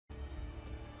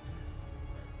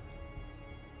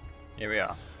Here we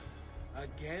are.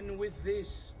 Again with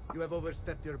this? You have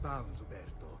overstepped your bounds,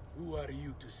 Uberto. Who are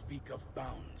you to speak of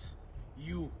bounds?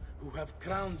 You who have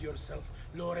crowned yourself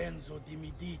Lorenzo di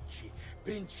Medici,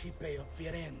 Principe of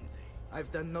Firenze.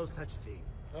 I've done no such thing.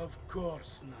 Of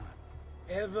course not.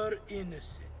 Ever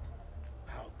innocent.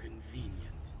 How convenient.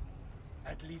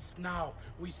 At least now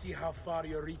we see how far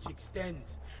your reach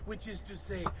extends, which is to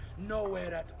say,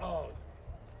 nowhere at all.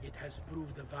 It has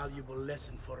proved a valuable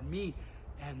lesson for me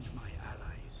and my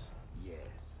allies.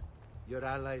 Yes. Your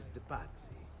allies, the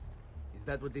Pazzi. Is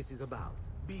that what this is about?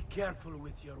 Be careful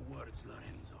with your words,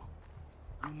 Lorenzo.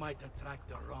 You might attract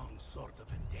the wrong sort of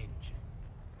attention.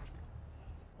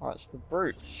 Oh, it's the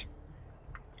brutes.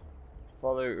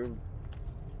 Follow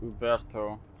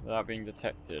Uberto without being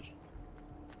detected.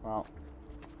 Well.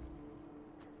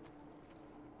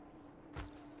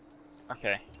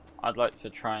 Okay. I'd like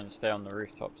to try and stay on the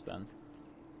rooftops then.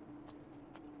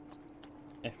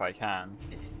 If I can.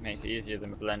 Makes it easier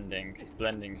than blending, because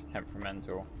blending's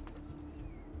temperamental.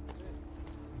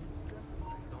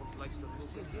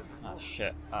 Ah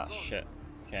shit, ah shit.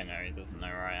 Okay, no, he doesn't know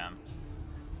where I am.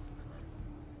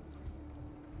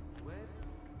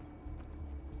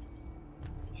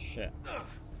 Shit.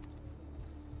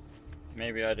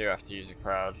 Maybe I do have to use a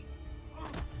crowd.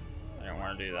 I don't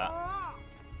want to do that.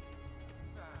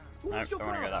 Nope, don't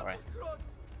want to go that way.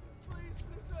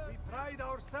 We pride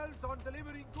ourselves on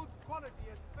delivering good quality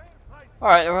at fair prices.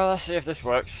 Alright, well, let's see if this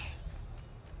works.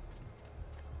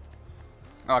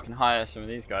 Oh, I can hire some of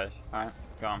these guys. Alright,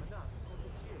 go on.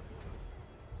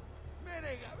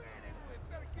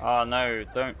 Oh no,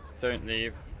 don't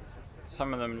leave.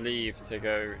 Some of them leave to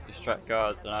go distract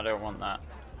guards, and I don't want that.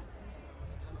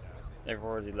 They've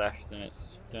already left, and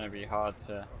it's going to be hard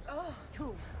to...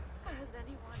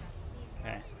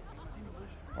 Okay.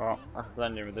 Well, I can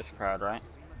blend in with this crowd, right?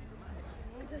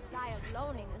 I just die of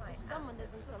loneliness if someone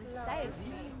doesn't come save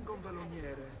me.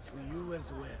 To you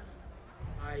as well.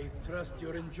 I trust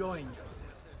you're enjoying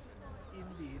yourselves.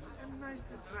 Indeed. A nice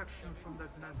distraction from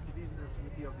that nasty business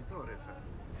with the Auditore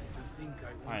family. To think I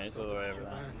Alright, once it's all the thought way of over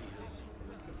there. Giovanni as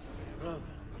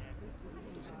brother.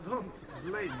 Don't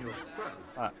blame yourself.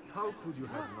 Ah. How could you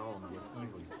have known what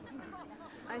evil is to plan?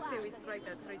 I say we strike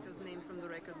that traitor's name from the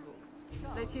record books.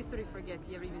 Let history forget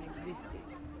he ever even existed.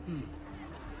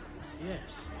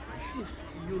 Yes, I should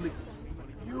feel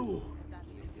you.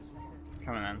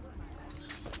 Come on then.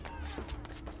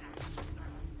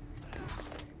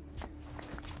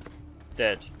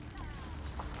 Dead.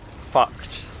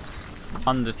 Fucked.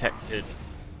 Undetected.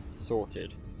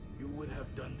 Sorted. You would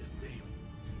have done the same.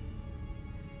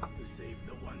 To save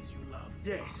the ones you love.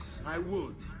 Yes, I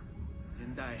would.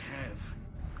 And I have.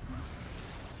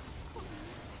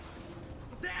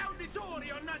 The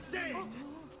Auditori are not dead!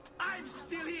 I'm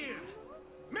still here!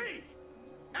 Me!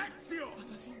 Ezio!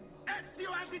 Ezio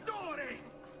Auditore!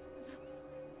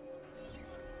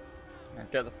 Now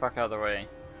get the fuck out of the way.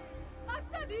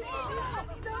 Don't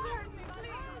hurt me,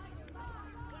 please!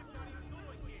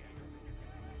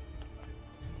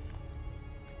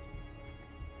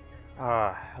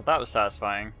 Ah, that was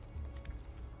satisfying.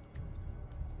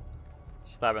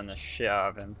 Stabbing the shit out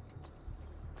of him.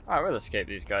 Alright, we'll escape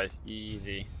these guys.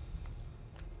 Easy.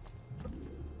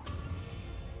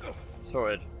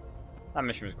 Sorted. That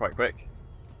mission was quite quick.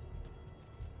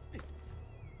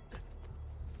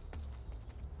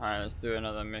 Alright, let's do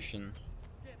another mission.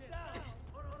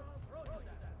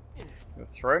 You'll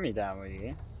throw me down, will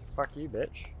you? Fuck you,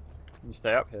 bitch. You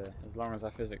stay up here as long as I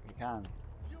physically can.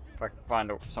 If I can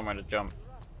find somewhere to jump.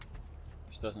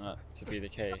 Which doesn't look to be the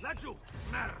case.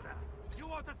 You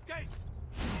won't escape!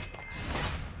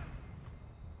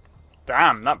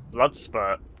 Damn, that blood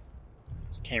spurt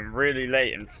just came really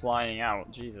late and flying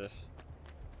out. Jesus.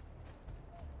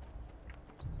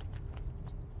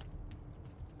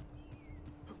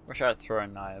 Wish I had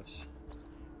throwing knives.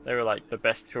 They were like the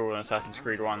best tool in Assassin's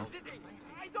Creed 1.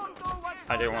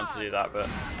 I didn't want to do that, but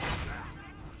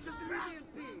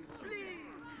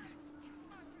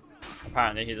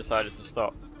apparently he decided to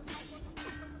stop.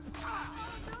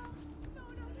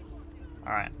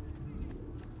 Alright.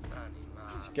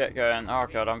 Let's get going. Oh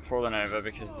god, I'm falling over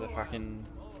because of the fucking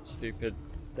stupid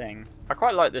thing. I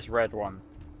quite like this red one,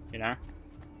 you know?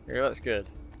 It looks good.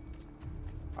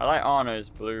 I like Arno's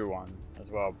blue one as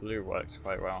well. Blue works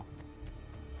quite well.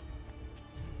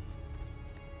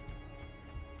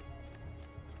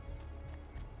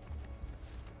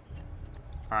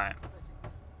 Alright.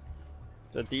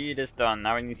 The deed is done.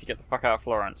 Now we need to get the fuck out of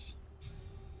Florence.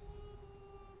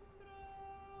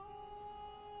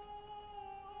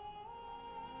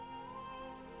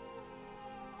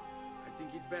 I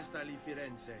think it's best I leave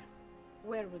Firenze.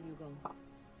 Where will you go?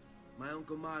 My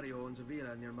uncle Mario owns a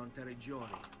villa near Monteriggioni.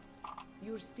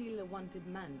 You're still a wanted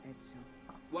man, Ezio.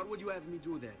 What would you have me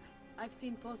do then? I've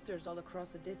seen posters all across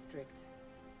the district.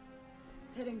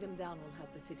 Tearing them down will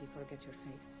help the city forget your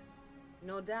face.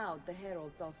 No doubt the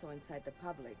heralds also incite the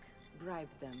public.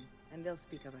 Bribe them, and they'll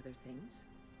speak of other things.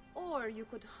 Or you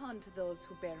could hunt those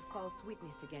who bear false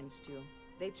witness against you.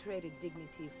 They traded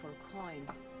dignity for coin.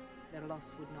 Their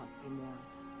loss would not be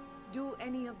mourned. Do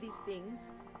any of these things,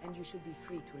 and you should be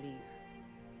free to leave.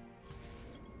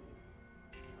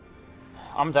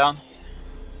 I'm down.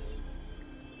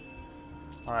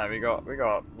 Alright, we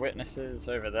got witnesses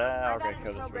over there. I'll go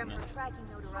kill this witness.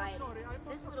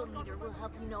 This little meter will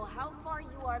help you know how far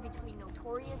you are between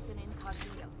notorious and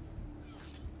incognito.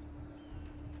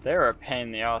 They're a pain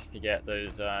in the ass to get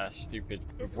those stupid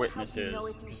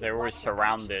witnesses because they're always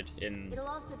surrounded in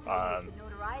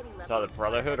it's either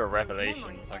Brotherhood or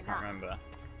Revelations, I can't remember.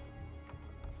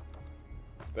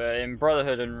 But in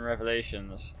Brotherhood and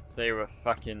Revelations, they were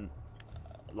fucking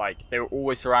they were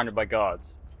always surrounded by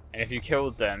guards, and if you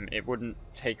killed them, it wouldn't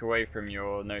take away from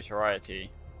your notoriety.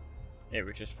 It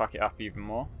would just fuck it up even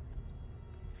more.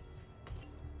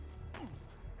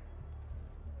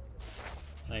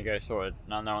 There you go, sorted.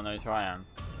 Now no one knows who I am.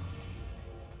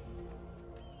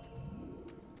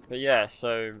 But yeah,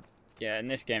 so yeah, in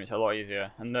this game it's a lot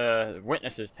easier, and the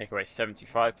witnesses take away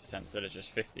 75% instead of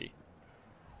just 50,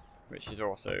 which is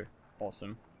also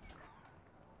awesome.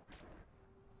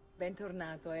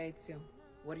 Bentornato, Ezio.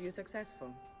 Were you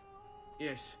successful?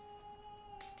 Yes.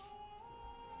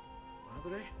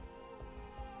 Padre?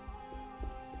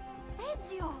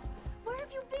 Ezio, where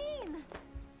have you been?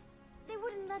 They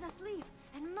wouldn't let us leave.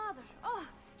 And Mother, oh,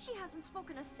 she hasn't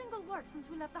spoken a single word since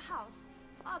we left the house.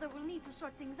 Father will need to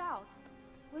sort things out.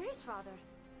 Where is Father?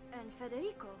 And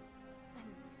Federico? And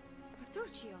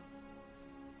Petruccio?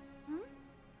 Hmm?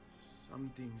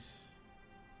 Something's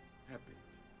happened.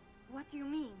 What do you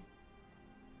mean?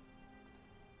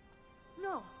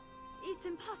 No, it's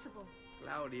impossible.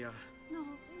 Claudia. No.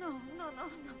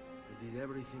 I did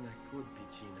everything I could,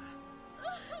 Piccina.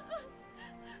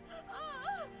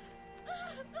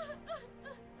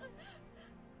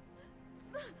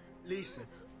 Listen,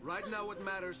 right now what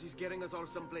matters is getting us all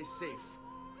someplace safe.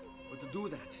 But to do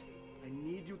that, I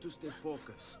need you to stay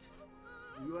focused.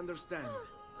 Do you understand?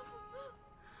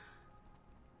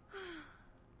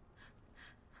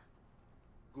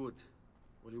 Good.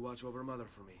 Will you watch over Mother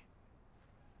for me?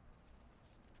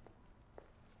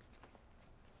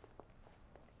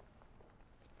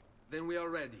 Then we are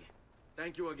ready.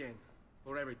 Thank you again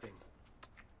for everything.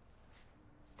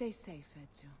 Stay safe,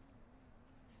 Ezio.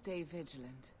 Stay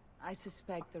vigilant. I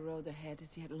suspect the road ahead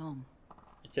is yet long.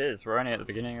 It is. We're only at the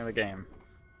beginning of the game.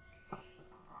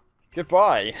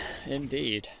 Goodbye,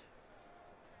 indeed.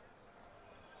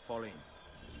 Fall in.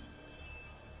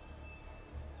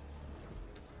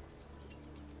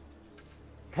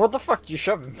 What the fuck are you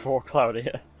shoving for,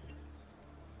 Claudia?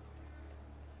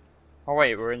 Oh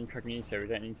wait, we're incognito. We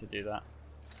don't need to do that.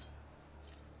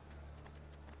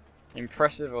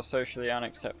 Impressive or socially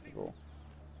unacceptable.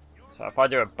 So if I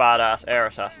do a badass air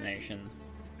assassination,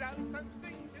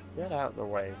 get out of the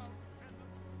way.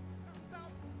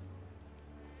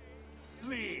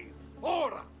 Leave.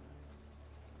 Ora.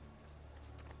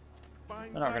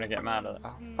 They're not gonna get mad at it.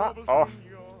 Oh, fuck off.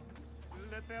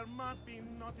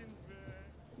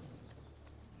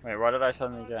 Wait, why did I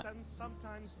suddenly get...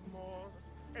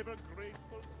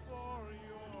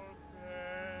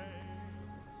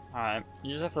 Alright,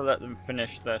 you just have to let them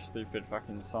finish their stupid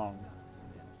fucking song.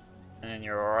 And then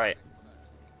you're alright.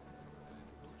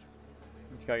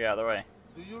 Let's go get out of the way.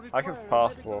 I can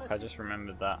fast walk, I just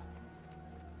remembered that.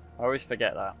 I always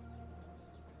forget that.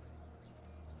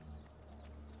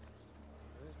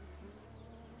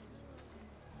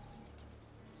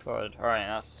 Sorted. Alright,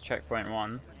 that's checkpoint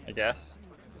 1, I guess.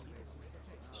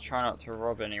 Just try not to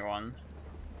rob anyone.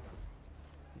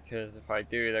 Because if I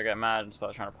do, they'll get mad and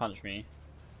start trying to punch me.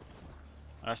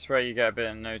 And I swear you get a bit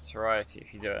of notoriety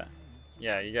if you do it.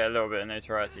 Yeah, you get a little bit of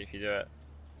notoriety if you do it.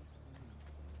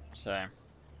 So.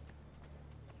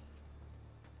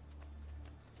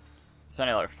 It's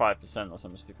only like 5% or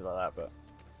something stupid like that, but.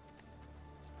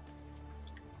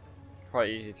 It's quite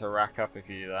easy to rack up if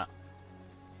you do that.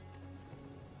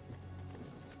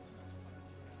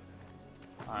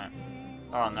 Alright.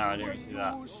 Oh no, I didn't even see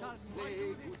that.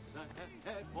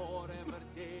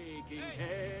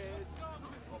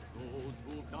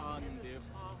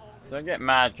 Don't get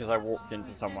mad because I walked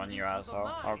into someone, you asshole.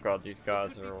 Oh god, these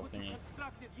guards are all thingy.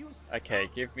 Okay,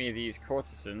 give me these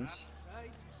courtesans.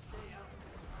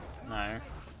 No.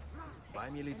 Buy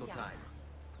me a little time.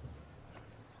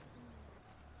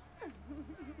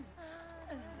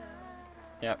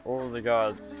 Yep, all the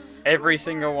guards. Every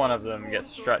single one of them gets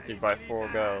distracted by 4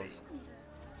 girls.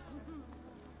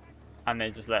 And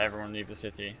they just let everyone leave the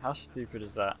city. How stupid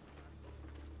is that?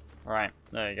 Right,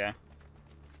 there you go.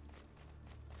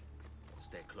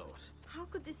 Stay close. How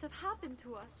could this have happened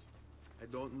to us? I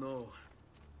don't know.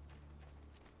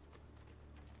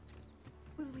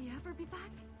 Will we ever be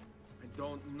back? I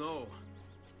don't know.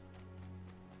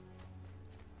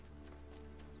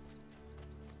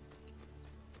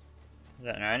 I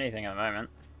don't know anything at the moment.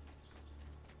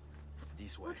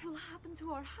 This way. What will happen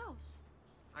to our house?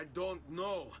 I don't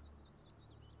know.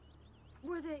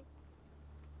 Were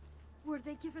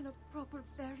they given a proper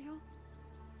burial?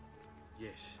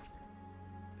 Yes,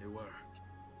 they were.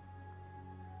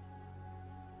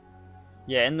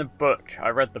 Yeah, in the book, I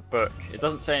read the book. It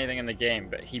doesn't say anything in the game,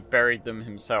 but he buried them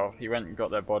himself. He went and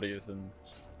got their bodies and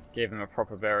gave them a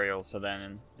proper burial, so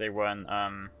then they weren't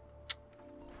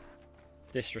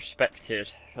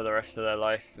disrespected for the rest of their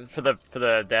life. For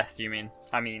the death, you mean?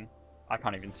 I mean, I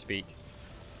can't even speak.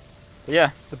 But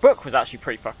yeah, the book was actually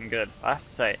pretty fucking good, I have to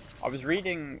say. I was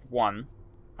reading 1,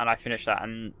 and I finished that,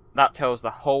 and that tells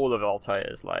the whole of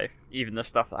Altair's life, even the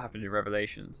stuff that happened in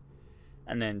Revelations.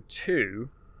 And then 2,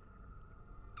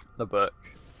 the book,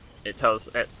 it tells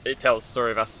the story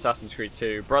of Assassin's Creed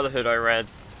 2. Brotherhood I read,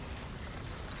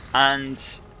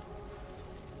 and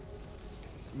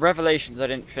Revelations I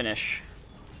didn't finish.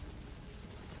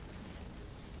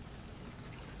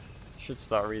 Should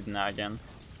start reading that again.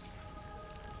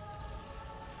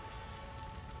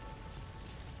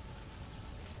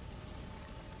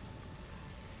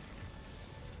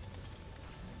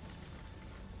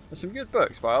 There's some good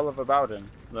books by Oliver Bowden,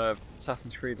 the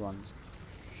Assassin's Creed ones.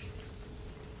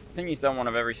 I think he's done one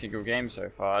of every single game so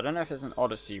far. I don't know if there's an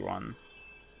Odyssey one.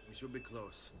 We should be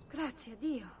close. Grazie a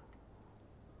Dio.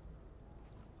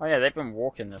 Oh yeah, they've been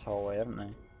walking this whole way, haven't they?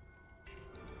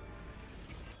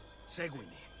 Seguimi.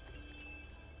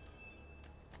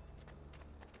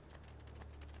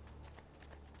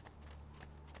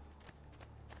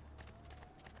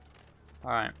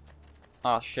 Alright.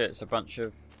 Oh shit, it's a bunch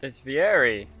of... It's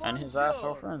Vieri and his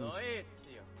asshole friends.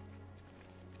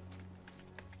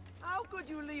 How could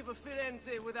you leave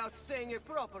Firenze without saying a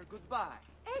proper goodbye?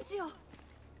 Ezio!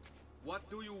 What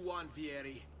do you want,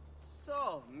 Vieri?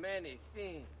 So many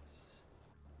things.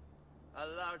 A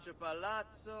larger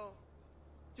palazzo,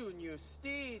 2 new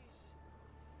steeds,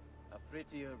 a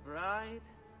prettier bride.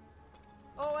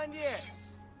 Oh, and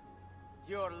yes,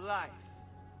 your life.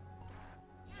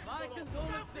 My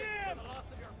condolences for the loss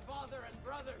of your father and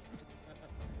brothers.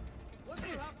 What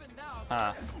will happen now?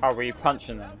 Ah, are we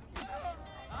punching them? I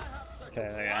have such Okay,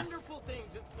 there you go. wonderful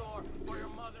things in store for your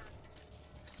mother.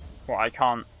 Well, I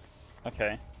can't...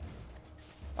 Okay.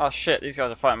 Oh shit, these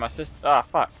guys are fighting my sister. Ah,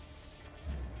 fuck.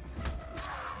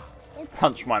 Don't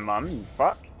punch my mum, you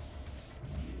fuck.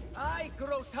 I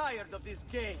grow tired of this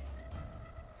game.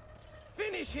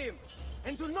 Finish him,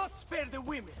 and do not spare the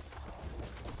women.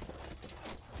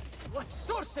 What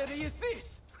sorcery is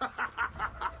this?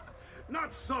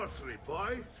 Not sorcery,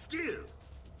 boy. Skill.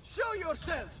 Show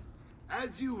yourself!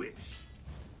 As you wish.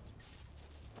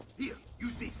 Here,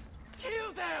 use this.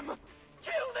 Kill them!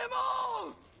 Kill them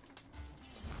all!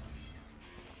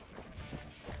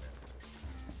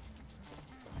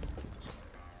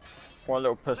 What a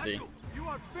little pussy. You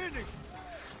are finished.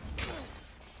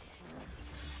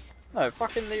 No,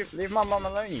 fucking leave my mum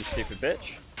alone, you stupid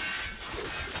bitch.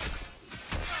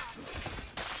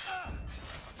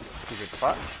 Stupid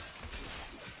fuck.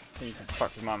 You can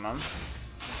fuck with my mum.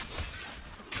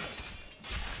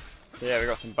 So yeah, we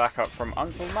got some backup from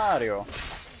Uncle Mario.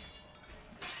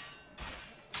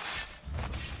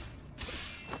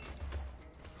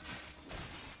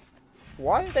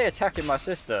 Why are they attacking my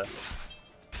sister?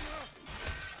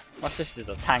 My sister's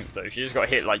a tank though, she just got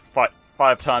hit like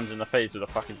five times in the face with a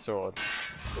fucking sword.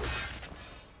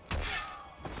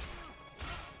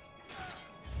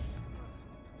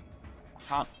 I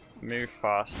can't move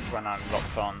fast when I'm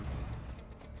locked on.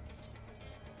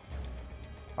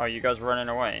 Oh, you guys running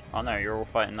away? Oh no, you're all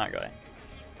fighting that guy.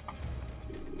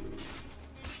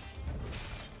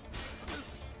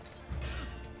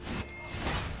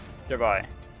 Goodbye.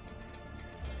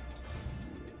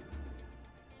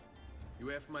 You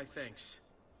have my thanks.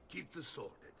 Keep the sword,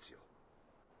 Ezio.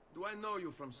 Do I know you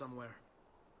from somewhere?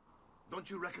 Don't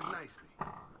you recognize me?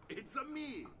 It's a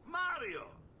me, Mario.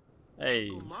 Hey.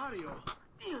 Oh, Mario.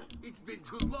 It's been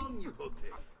too long,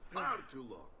 Nipote. Far too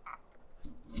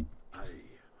long. I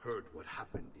heard what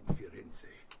happened in Firenze.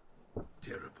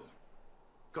 Terrible.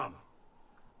 Come,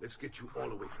 let's get you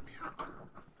all away from here.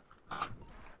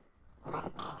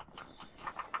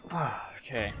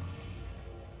 Okay.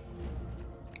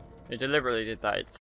 It deliberately did that. It's